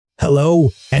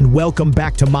Hello, and welcome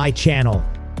back to my channel.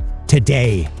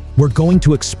 Today, we're going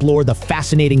to explore the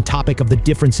fascinating topic of the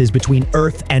differences between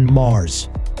Earth and Mars.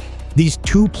 These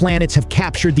two planets have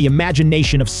captured the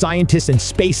imagination of scientists and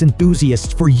space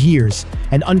enthusiasts for years,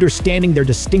 and understanding their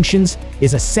distinctions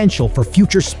is essential for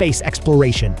future space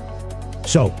exploration.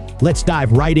 So, let's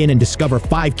dive right in and discover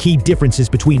 5 key differences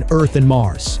between Earth and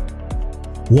Mars.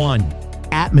 1.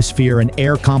 Atmosphere and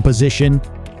air composition.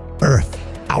 Earth,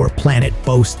 our planet,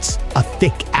 boasts a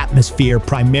thick atmosphere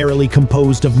primarily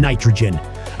composed of nitrogen,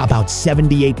 about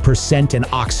 78%, and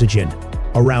oxygen,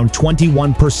 around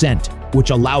 21%, which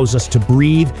allows us to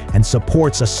breathe and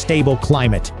supports a stable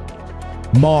climate.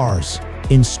 Mars,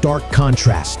 in stark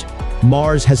contrast,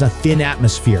 Mars has a thin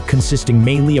atmosphere consisting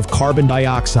mainly of carbon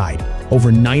dioxide,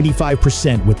 over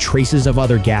 95% with traces of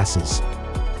other gases.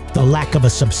 The lack of a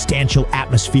substantial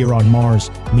atmosphere on Mars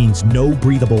means no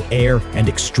breathable air and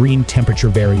extreme temperature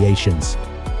variations.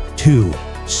 2.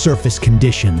 Surface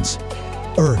conditions.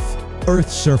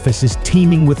 Earth's surface is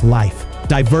teeming with life,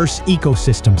 diverse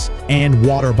ecosystems, and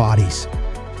water bodies.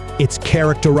 It's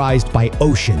characterized by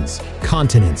oceans,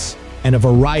 continents, and a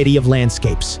variety of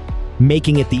landscapes,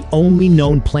 making it the only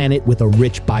known planet with a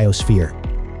rich biosphere.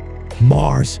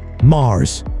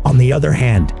 Mars, on the other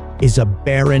hand, is a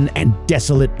barren and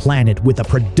desolate planet with a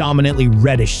predominantly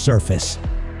reddish surface.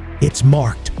 It's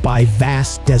marked by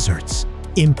vast deserts,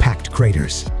 impact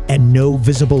craters, and no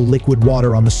visible liquid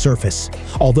water on the surface,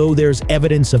 although there's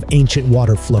evidence of ancient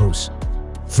water flows.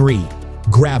 3.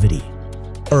 Gravity.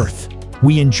 Earth,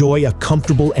 we enjoy a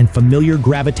comfortable and familiar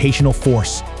gravitational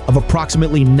force of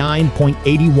approximately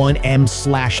 9.81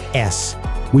 m/s,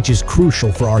 which is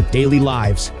crucial for our daily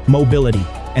lives, mobility,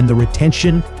 and the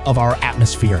retention of our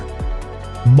atmosphere.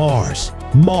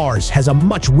 Mars has a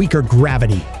much weaker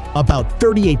gravity, about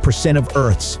 38% of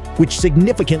Earth's, which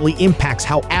significantly impacts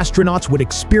how astronauts would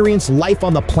experience life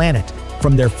on the planet,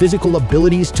 from their physical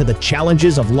abilities to the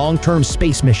challenges of long-term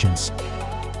space missions.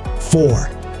 4.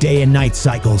 Day and night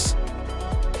cycles.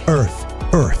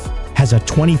 Earth has a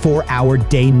 24-hour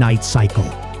day-night cycle,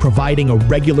 providing a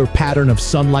regular pattern of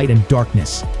sunlight and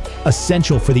darkness,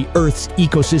 essential for the Earth's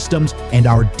ecosystems and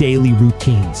our daily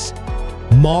routines.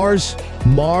 Mars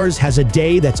has a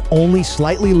day that's only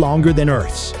slightly longer than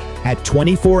Earth's, at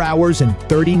 24 hours and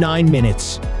 39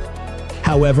 minutes.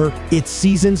 However, its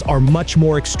seasons are much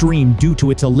more extreme due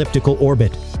to its elliptical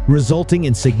orbit, resulting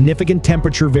in significant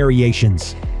temperature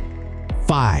variations.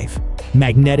 5.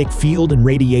 Magnetic field and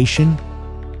radiation.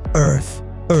 Earth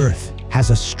has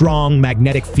a strong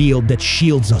magnetic field that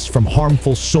shields us from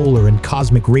harmful solar and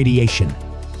cosmic radiation.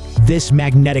 This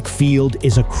magnetic field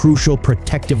is a crucial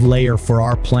protective layer for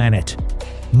our planet.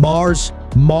 Mars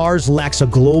lacks a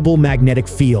global magnetic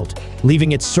field,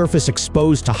 leaving its surface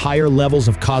exposed to higher levels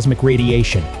of cosmic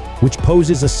radiation, which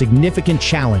poses a significant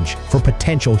challenge for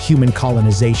potential human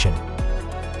colonization.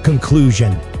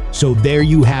 Conclusion. So there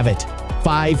you have it,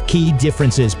 5 key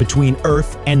differences between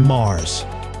Earth and Mars.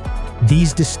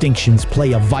 These distinctions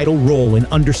play a vital role in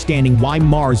understanding why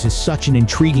Mars is such an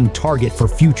intriguing target for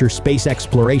future space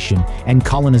exploration and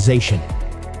colonization.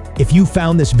 If you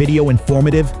found this video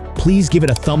informative, please give it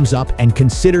a thumbs up and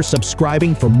consider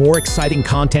subscribing for more exciting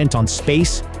content on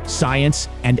space, science,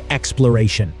 and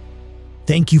exploration.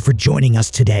 Thank you for joining us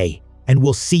today, and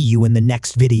we'll see you in the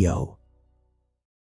next video.